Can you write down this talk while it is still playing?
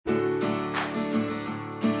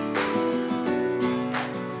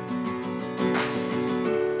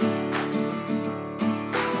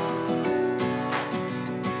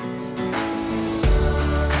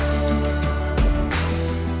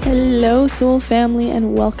Hello, soul family,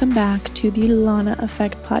 and welcome back to the Lana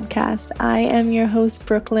Effect Podcast. I am your host,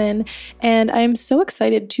 Brooklyn, and I am so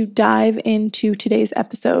excited to dive into today's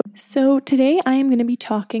episode. So today I am going to be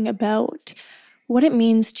talking about what it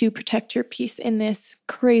means to protect your peace in this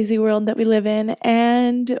crazy world that we live in,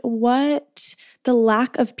 and what the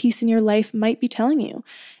lack of peace in your life might be telling you,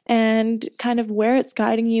 and kind of where it's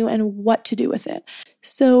guiding you and what to do with it.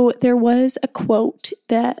 So there was a quote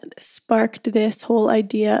that sparked this whole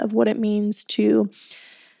idea of what it means to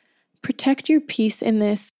protect your peace in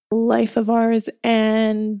this life of ours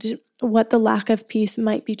and what the lack of peace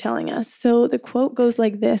might be telling us. So the quote goes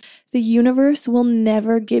like this: "The universe will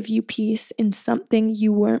never give you peace in something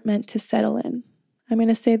you weren't meant to settle in." I'm going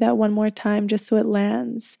to say that one more time just so it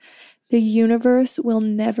lands. The universe will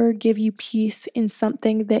never give you peace in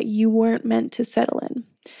something that you weren't meant to settle in.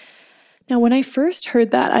 Now, when I first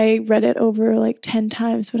heard that, I read it over like 10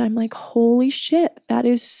 times, but I'm like, holy shit, that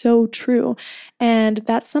is so true. And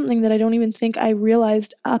that's something that I don't even think I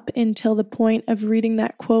realized up until the point of reading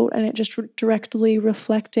that quote, and it just directly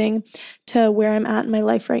reflecting to where I'm at in my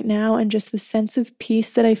life right now and just the sense of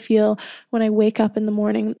peace that I feel when I wake up in the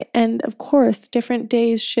morning. And of course, different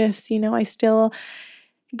days shifts, I still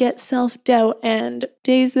get self-doubt and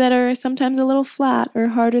days that are sometimes a little flat or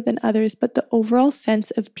harder than others, but the overall sense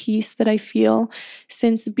of peace that I feel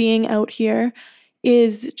since being out here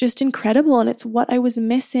is just incredible, and it's what I was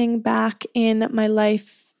missing back in my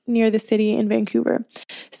life near the city in Vancouver.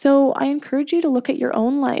 So I encourage you to look at your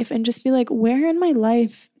own life and just be like, where in my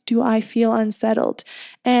life do I feel unsettled?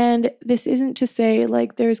 And this isn't to say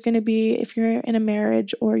like there's going to be, if you're in a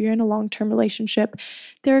marriage or you're in a long-term relationship,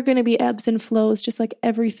 there are going to be ebbs and flows, just like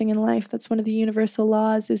everything in life. That's one of the universal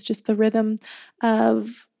laws, is just the rhythm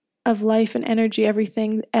of life and energy.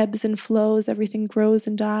 Everything ebbs and flows, everything grows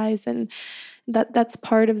and dies, and that's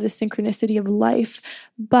part of the synchronicity of life.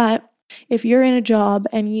 But if you're in a job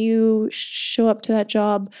and you show up to that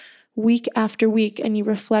job week after week and you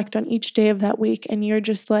reflect on each day of that week and you're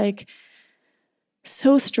just like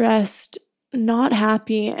so stressed, not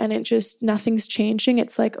happy, and it just nothing's changing,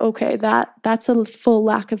 it's like, okay, that's a full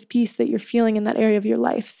lack of peace that you're feeling in that area of your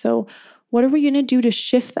life. So what are we going to do to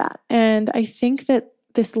shift that? And I think that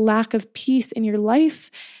this lack of peace in your life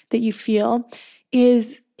that you feel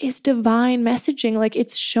is divine messaging. Like,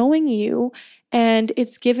 it's showing you and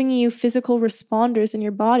it's giving you physical responders in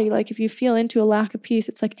your body. Like if you feel into a lack of peace,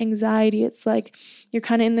 it's like anxiety. It's like you're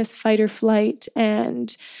kind of in this fight or flight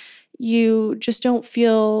and you just don't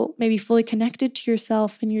feel maybe fully connected to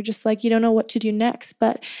yourself, and you're just like, you don't know what to do next.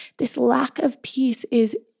 But this lack of peace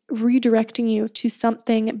is redirecting you to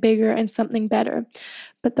something bigger and something better.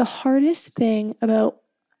 But the hardest thing about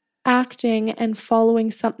acting and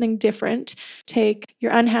following something different, take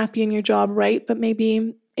you're unhappy in your job, right? But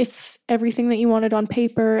maybe it's everything that you wanted on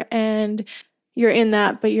paper and you're in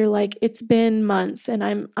that, but you're like, it's been months and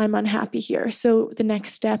I'm unhappy here. So the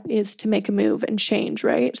next step is to make a move and change,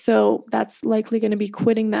 right? So that's likely going to be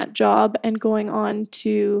quitting that job and going on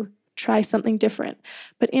to try something different.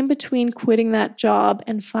 But in between quitting that job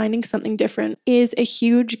and finding something different is a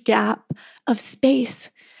huge gap of space,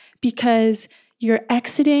 because you're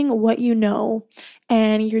exiting what you know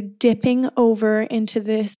and you're dipping over into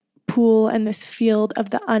this pool and this field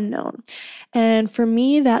of the unknown. And for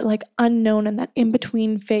me, that like unknown and that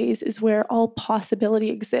in-between phase is where all possibility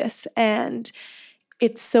exists. And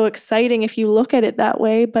it's so exciting if you look at it that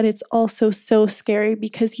way, but it's also so scary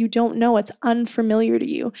because you don't know. It's unfamiliar to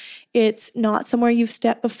you. It's not somewhere you've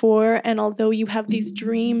stepped before. And although you have these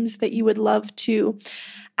dreams that you would love to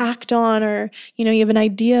act on, or you have an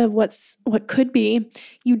idea of what could be,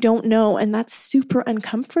 you don't know, and that's super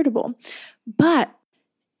uncomfortable. But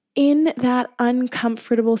in that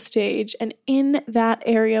uncomfortable stage and in that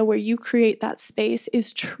area where you create that space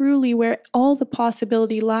is truly where all the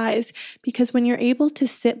possibility lies, because when you're able to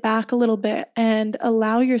sit back a little bit and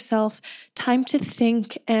allow yourself time to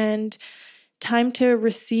think and time to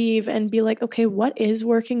receive and be like, okay, what is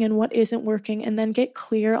working and what isn't working, and then get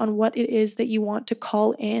clear on what it is that you want to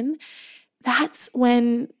call in, that's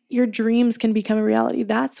when your dreams can become a reality.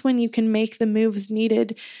 That's when you can make the moves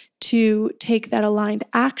needed to take that aligned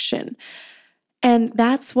action. And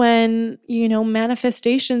that's when,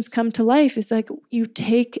 manifestations come to life. It's like you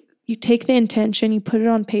take the intention, you put it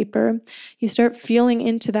on paper, you start feeling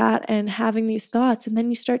into that and having these thoughts, and then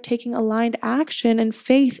you start taking aligned action and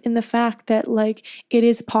faith in the fact that like it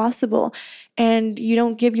is possible. And you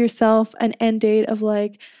don't give yourself an end date of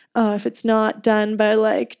like, oh, if it's not done by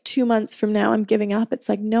like 2 months from now, I'm giving up. It's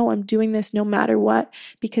like, no, I'm doing this no matter what,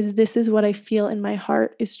 because this is what I feel in my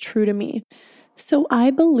heart is true to me. So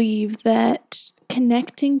I believe that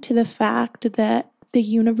connecting to the fact that the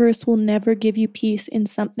universe will never give you peace in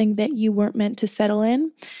something that you weren't meant to settle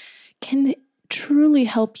in, can truly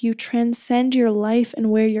help you transcend your life and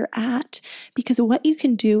where you're at. Because what you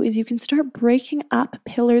can do is you can start breaking up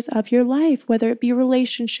pillars of your life, whether it be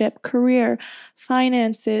relationship, career,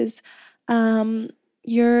 finances, where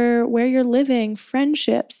you're living,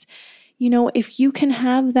 friendships. If you can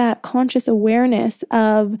have that conscious awareness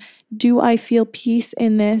of, do I feel peace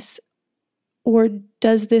in this, or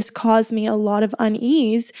does this cause me a lot of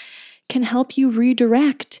unease, can help you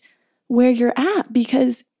redirect where you're at,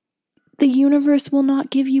 because the universe will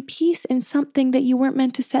not give you peace in something that you weren't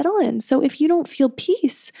meant to settle in. So if you don't feel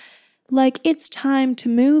peace, it's time to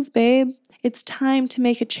move, babe. It's time to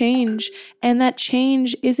make a change. And that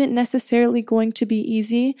change isn't necessarily going to be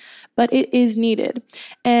easy, but it is needed.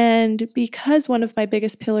 And because one of my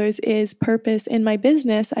biggest pillars is purpose in my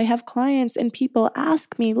business, I have clients and people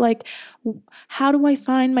ask me, how do I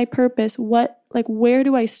find my purpose? Where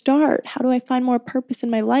do I start? How do I find more purpose in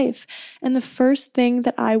my life? And the first thing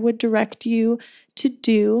that I would direct you to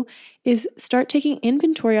do is start taking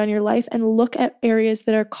inventory on your life and look at areas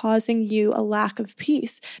that are causing you a lack of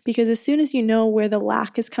peace. Because as soon as you know where the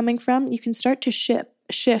lack is coming from, you can start to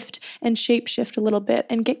shift and shape-shift a little bit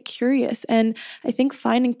and get curious. And I think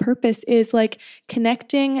finding purpose is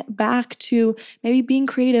connecting back to maybe being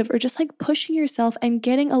creative, or just pushing yourself and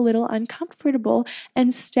getting a little uncomfortable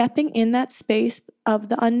and stepping in that space of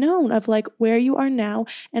the unknown, of where you are now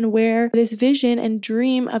and where this vision and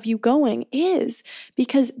dream of you going is,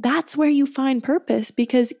 because that's where you find purpose.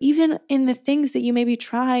 Because even in the things that you maybe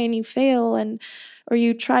try and you fail, or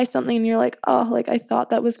you try something and you're I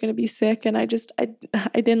thought that was going to be sick and I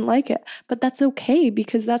didn't like it. But that's okay,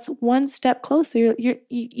 because that's one step closer.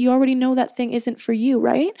 You already know that thing isn't for you,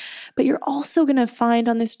 right? But you're also going to find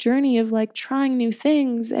on this journey of trying new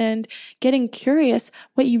things and getting curious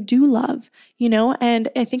what you do love, and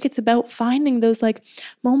I think it's about finding those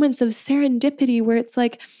moments of serendipity where it's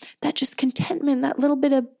that just contentment, that little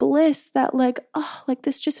bit of bliss, that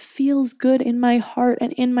this just feels good in my heart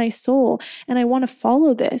and in my soul, and I want to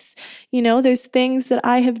follow this. There's things that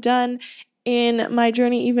I have done in my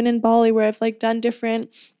journey, even in Bali, where I've done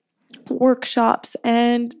different workshops,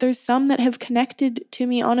 and there's some that have connected to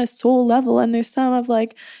me on a soul level, and there's some of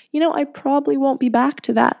I probably won't be back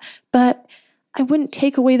to that, but I wouldn't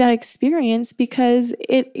take away that experience, because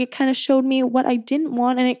it kind of showed me what I didn't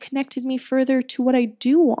want, and it connected me further to what I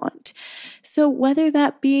do want. So whether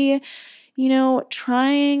that be,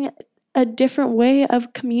 trying a different way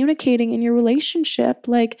of communicating in your relationship,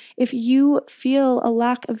 if you feel a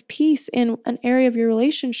lack of peace in an area of your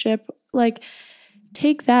relationship,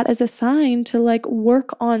 take that as a sign to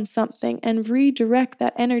work on something and redirect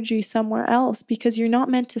that energy somewhere else, because you're not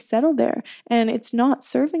meant to settle there and it's not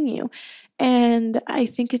serving you. And I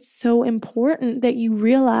think it's so important that you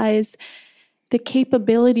realize the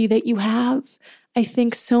capability that you have. I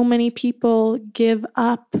think so many people give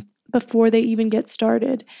up before they even get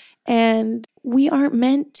started. And we aren't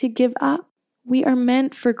meant to give up. We are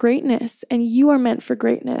meant for greatness, and you are meant for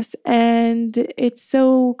greatness. And it's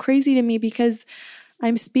so crazy to me, because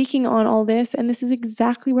I'm speaking on all this, and this is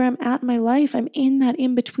exactly where I'm at in my life. I'm in that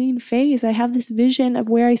in-between phase. I have this vision of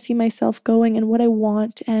where I see myself going and what I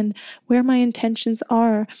want and where my intentions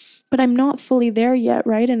are, but I'm not fully there yet,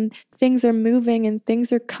 right? And things are moving and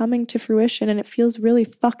things are coming to fruition, and it feels really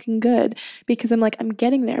fucking good, because I'm I'm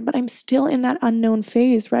getting there, but I'm still in that unknown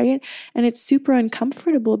phase, right? And it's super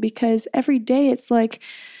uncomfortable, because every day it's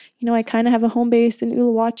I kind of have a home base in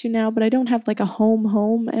Uluwatu now, but I don't have a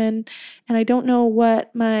home, and I don't know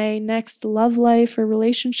what my next love life or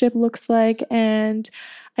relationship looks like, and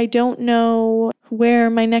I don't know where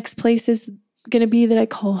my next place is going to be that I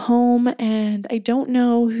call home, and I don't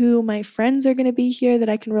know who my friends are going to be here that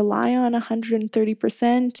I can rely on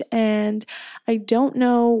 130%, and I don't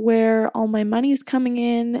know where all my money's coming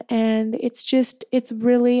in, and it's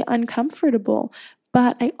really uncomfortable.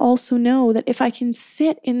 But I also know that if I can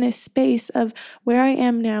sit in this space of where I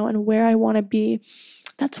am now and where I want to be,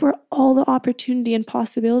 that's where all the opportunity and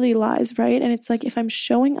possibility lies, right? And it's if I'm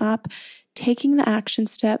showing up, taking the action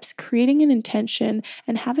steps, creating an intention,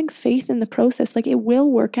 and having faith in the process, it will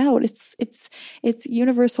work out. It's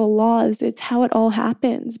universal laws. It's how it all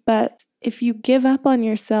happens. But if you give up on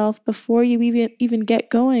yourself before you even get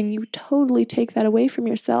going, you totally take that away from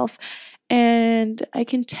yourself. And I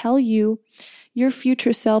can tell you, your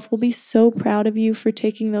future self will be so proud of you for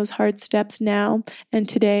taking those hard steps now and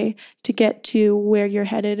today to get to where you're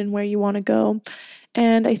headed and where you want to go.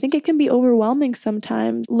 And I think it can be overwhelming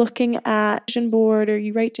sometimes looking at vision board, or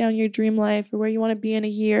you write down your dream life or where you want to be in a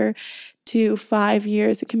year to 5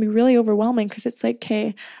 years. It can be really overwhelming because it's like,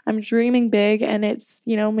 okay, I'm dreaming big, and it's,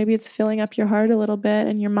 maybe it's filling up your heart a little bit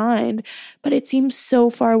and your mind, but it seems so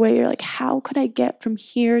far away. You're like, how could I get from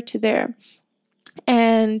here to there?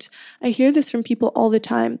 And I hear this from people all the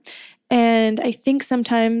time. And I think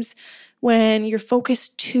sometimes when you're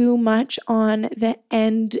focused too much on the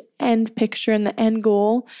end picture and the end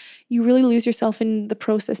goal, you really lose yourself in the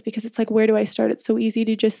process, because it's like, where do I start? It's so easy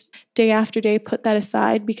to just day after day put that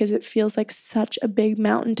aside because it feels like such a big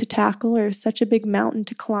mountain to tackle or such a big mountain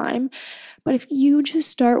to climb. But if you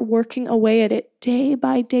just start working away at it day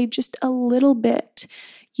by day, just a little bit,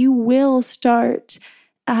 you will start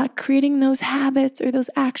creating those habits or those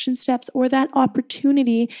action steps or that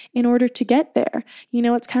opportunity in order to get there.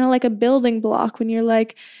 It's kind of like a building block when you're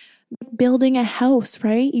like building a house,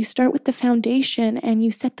 right? You start with the foundation and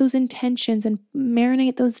you set those intentions and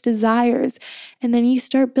marinate those desires. And then you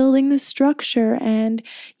start building the structure and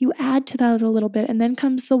you add to that a little bit. And then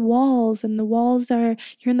comes the walls, and the walls you're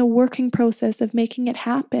in the working process of making it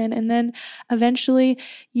happen. And then eventually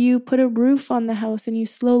you put a roof on the house and you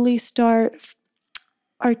slowly start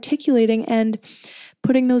articulating and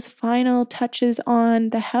putting those final touches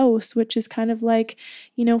on the house, which is kind of like,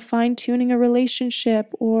 fine-tuning a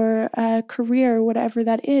relationship or a career or whatever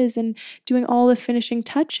that is, and doing all the finishing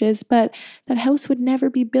touches. But that house would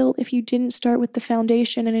never be built if you didn't start with the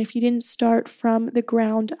foundation, and if you didn't start from the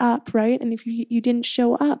ground up, right? And if you didn't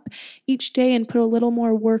show up each day and put a little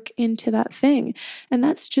more work into that thing. And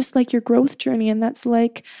that's just like your growth journey, and that's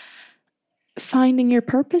like finding your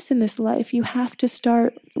purpose in this life. You have to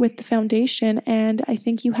start with the foundation, and I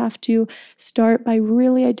think you have to start by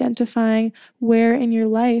really identifying where in your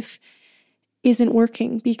life isn't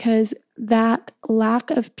working, because that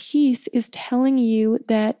lack of peace is telling you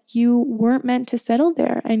that you weren't meant to settle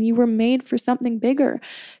there and you were made for something bigger.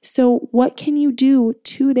 So what can you do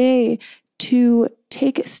today to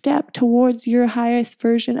take a step towards your highest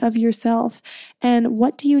version of yourself? And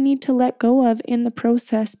what do you need to let go of in the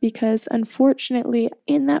process? Because unfortunately,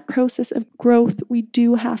 in that process of growth, we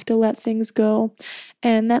do have to let things go.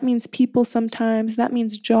 And that means people sometimes, that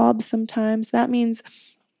means jobs sometimes, that means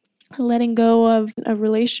letting go of a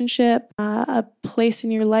relationship, a place in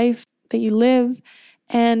your life that you live.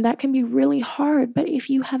 And that can be really hard. But if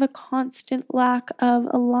you have a constant lack of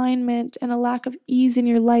alignment and a lack of ease in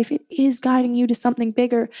your life, it is guiding you to something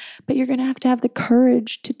bigger. But you're going to have the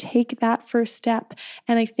courage to take that first step.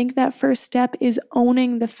 And I think that first step is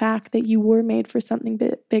owning the fact that you were made for something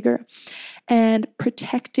bigger, and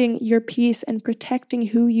protecting your peace and protecting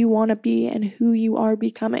who you want to be and who you are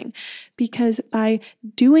becoming. Because by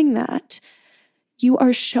doing that, you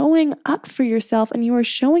are showing up for yourself, and you are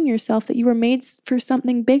showing yourself that you were made for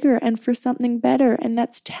something bigger and for something better. And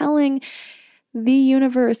that's telling the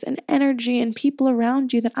universe and energy and people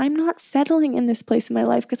around you that I'm not settling in this place in my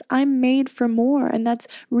life because I'm made for more. And that's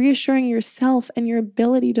reassuring yourself and your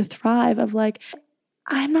ability to thrive, of like,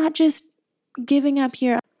 I'm not just giving up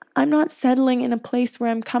here. I'm not settling in a place where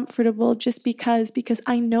I'm comfortable just because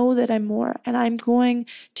I know that I'm more, and I'm going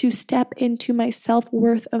to step into my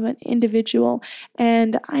self-worth of an individual,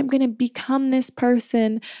 and I'm going to become this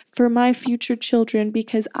person for my future children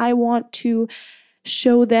because I want to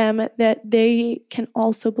show them that they can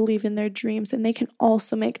also believe in their dreams and they can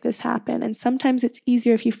also make this happen. And sometimes it's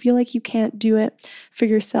easier if you feel like you can't do it for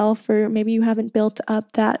yourself, or maybe you haven't built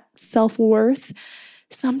up that self-worth.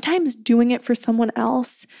 Sometimes doing it for someone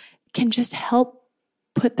else can just help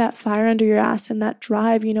put that fire under your ass and that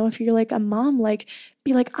drive. If you're like a mom, like,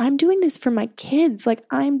 be like, I'm doing this for my kids. Like,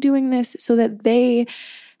 I'm doing this so that they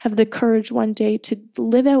have the courage one day to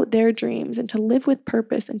live out their dreams and to live with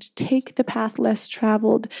purpose and to take the path less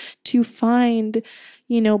traveled, to find,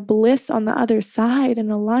 bliss on the other side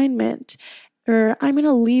and alignment. Or I'm going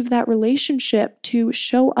to leave that relationship to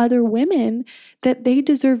show other women that they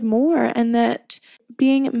deserve more, and that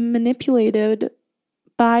being manipulated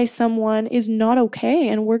by someone is not okay,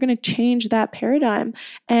 and we're going to change that paradigm.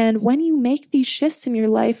 And when you make these shifts in your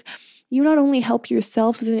life, you not only help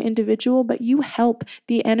yourself as an individual, but you help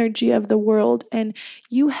the energy of the world, and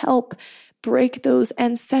you help break those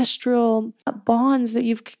ancestral bonds that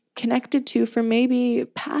you've connected to from maybe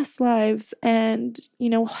past lives and,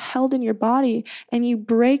 held in your body, and you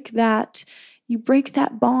break that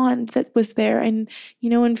bond that was there. And,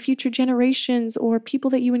 in future generations or people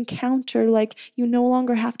that you encounter, like, you no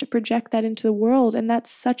longer have to project that into the world. And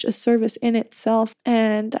that's such a service in itself.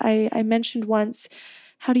 And I mentioned once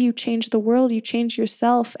how do you change the world? You change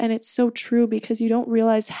yourself. And it's so true because you don't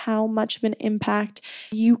realize how much of an impact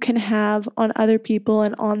you can have on other people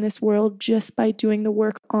and on this world just by doing the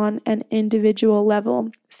work on an individual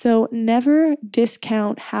level. So never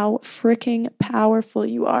discount how freaking powerful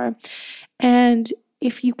you are. And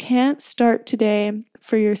if you can't start today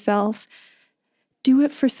for yourself, do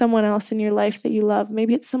it for someone else in your life that you love.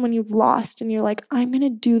 Maybe it's someone you've lost and you're like, I'm going to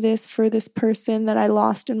do this for this person that I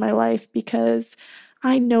lost in my life because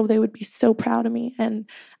I know they would be so proud of me and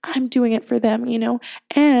I'm doing it for them,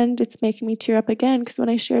 And it's making me tear up again because when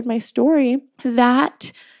I shared my story,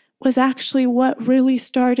 that was actually what really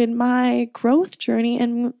started my growth journey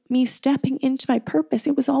and me stepping into my purpose.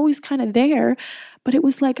 It was always kind of there, but it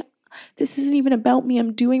was like, this isn't even about me.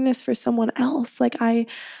 I'm doing this for someone else. Like I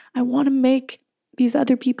want to make these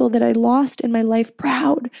other people that I lost in my life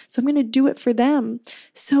proud. So I'm going to do it for them.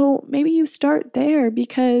 So maybe you start there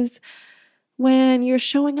because when you're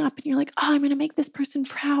showing up and you're like, oh, I'm going to make this person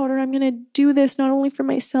proud, or I'm going to do this not only for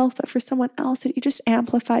myself, but for someone else, it just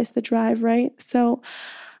amplifies the drive, right? So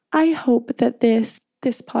I hope that this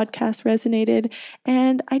podcast resonated.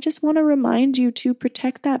 And I just want to remind you to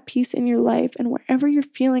protect that peace in your life. And wherever you're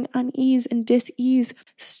feeling unease and dis-ease,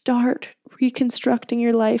 start reconstructing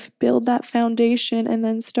your life, build that foundation, and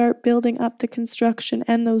then start building up the construction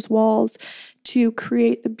and those walls to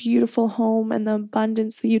create the beautiful home and the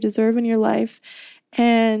abundance that you deserve in your life.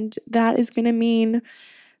 And that is going to mean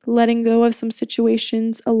letting go of some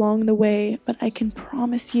situations along the way, but I can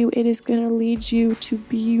promise you it is going to lead you to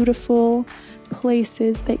beautiful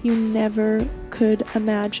places that you never could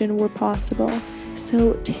imagine were possible.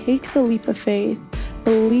 So take the leap of faith,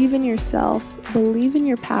 believe in yourself, believe in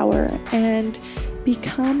your power, and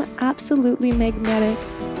become absolutely magnetic